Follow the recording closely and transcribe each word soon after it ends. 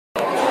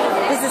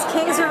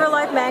Kings River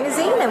Life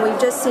magazine, and we've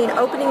just seen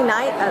opening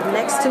night of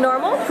Next to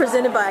Normal,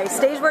 presented by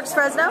Stageworks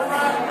Fresno.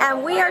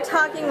 And we are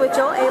talking with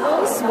Joel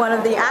Abels, one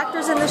of the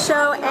actors in the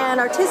show and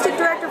artistic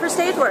director for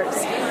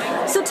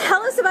Stageworks. So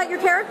tell us about your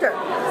character.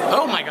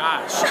 Oh my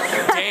gosh,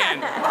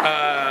 Dan.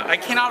 I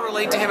cannot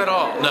relate to him at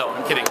all. No,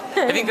 I'm kidding.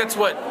 I think that's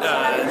what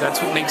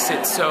makes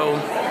it so.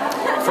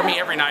 For me,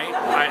 every night,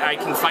 I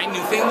can find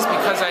new things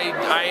because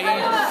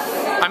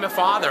I'm a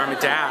father, I'm a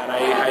dad.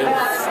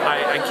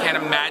 I can't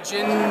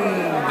imagine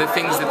the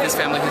things that this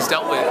family has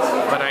dealt with,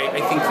 but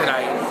I think that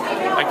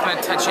I kind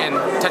of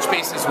touch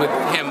bases with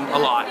him a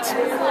lot.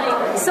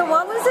 So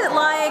what was it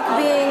like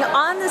being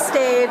on the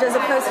stage as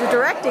opposed to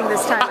directing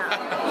this time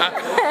out?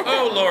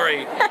 Oh,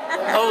 Lori.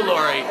 Oh,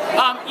 Lori.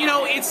 You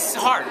know, it's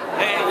hard.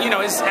 You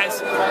know, as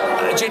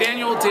J.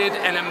 Daniel did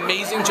an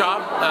amazing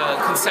job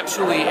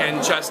conceptually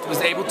and just was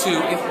able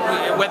to,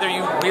 whether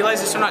you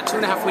realize this or not,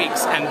 2.5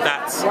 weeks, and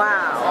that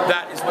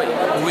is what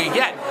we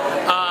get.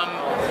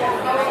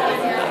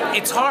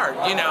 It's hard,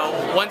 you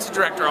know, once a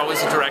director,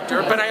 always a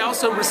director, but I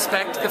also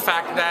respect the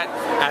fact that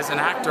as an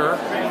actor,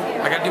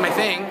 I gotta do my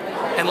thing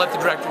and let the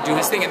director do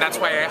his thing, and that's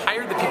why I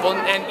hired the people,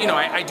 and you know,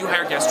 I do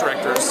hire guest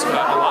directors a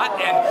lot,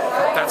 and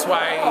that's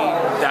why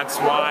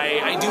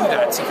I do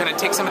that, to kind of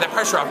take some of that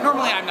pressure off.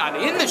 Normally I'm not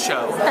in the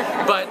show,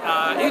 but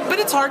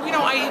it's hard, you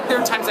know, there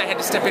are times I had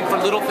to step in for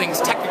little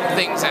things, technical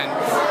things, and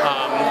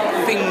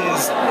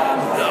things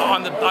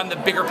on the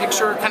bigger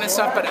picture kind of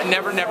stuff, but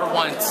never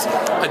once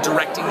a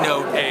directing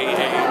note,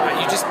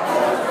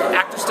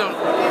 actors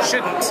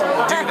shouldn't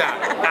do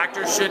that.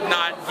 Actors should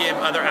not give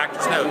other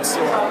actors notes.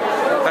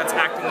 That's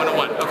acting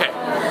 101. Okay.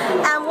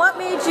 And what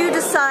made you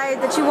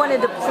decide that you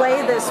wanted to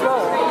play this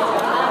role?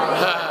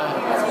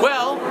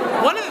 Well,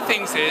 one of the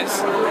things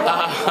is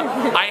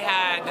I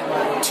had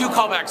 2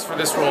 callbacks for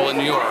this role in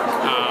New York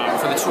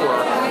for the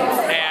tour,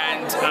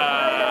 and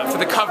for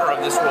the cover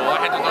of this role, I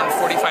had to learn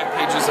 45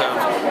 pages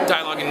of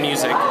dialogue and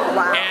music.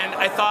 Wow. And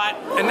I thought,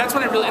 and that's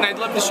when and I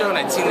loved the show, and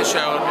I'd seen the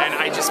show, and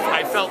I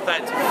felt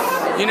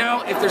that, you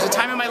know, if there's a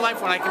time in my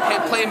life when I can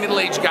play a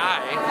middle-aged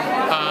guy,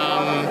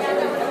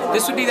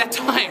 this would be that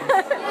time.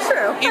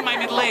 True. In my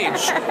middle age.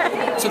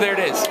 So there it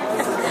is.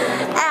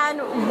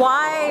 And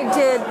why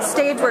did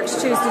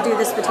Stageworks choose to do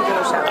this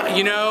particular show?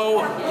 You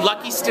know,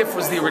 Lucky Stiff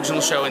was the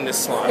original show in this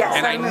slot, yes,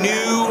 and I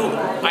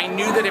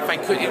knew that if I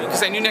could,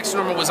 because I knew Next to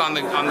Normal was on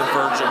the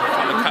verge of,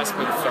 on the cusp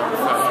of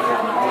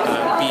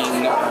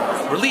being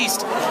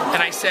released,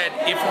 and I said,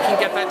 if we can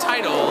get that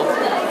title,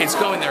 it's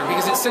going there,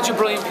 because it's such a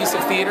brilliant piece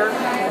of theater.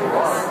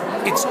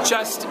 It's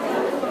just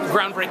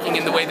groundbreaking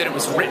in the way that it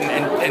was written,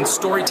 and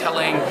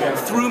storytelling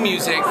through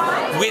music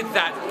with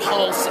that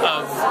pulse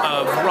of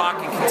rock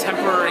and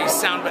contemporary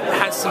sound, but it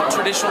has some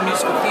traditional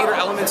musical theater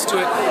elements to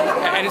it,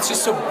 and it's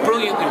just so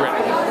brilliantly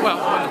written. Well,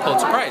 won the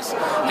Pulitzer Prize,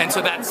 and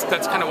so that's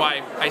kind of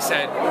why I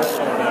said,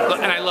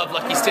 and I love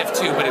Lucky Stiff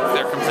too, but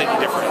they're completely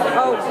different.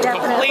 Oh,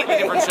 definitely. Completely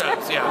different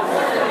shows,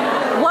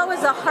 yeah. What was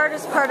the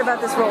hardest part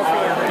about this role for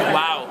you?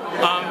 Wow.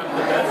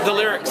 The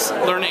lyrics,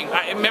 learning.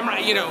 I remember,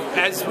 you know,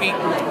 as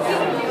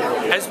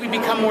we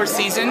become more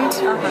seasoned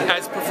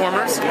as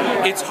performers,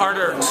 it's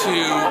harder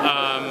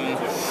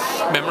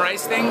to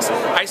memorize things.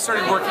 I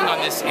started working on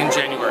this in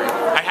January.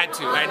 I had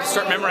to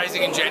start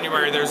memorizing in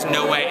January. There's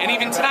no way. And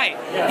even tonight,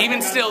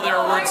 even still, there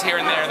are words here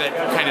and there that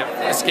kind of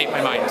escape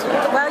my mind.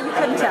 Well, you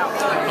couldn't tell.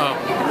 Oh,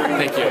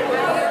 thank you.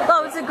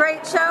 Well, it was a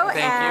great show,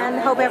 and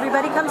hope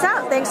everybody comes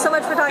out. Thanks so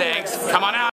much for talking to us. Thanks. Come on out.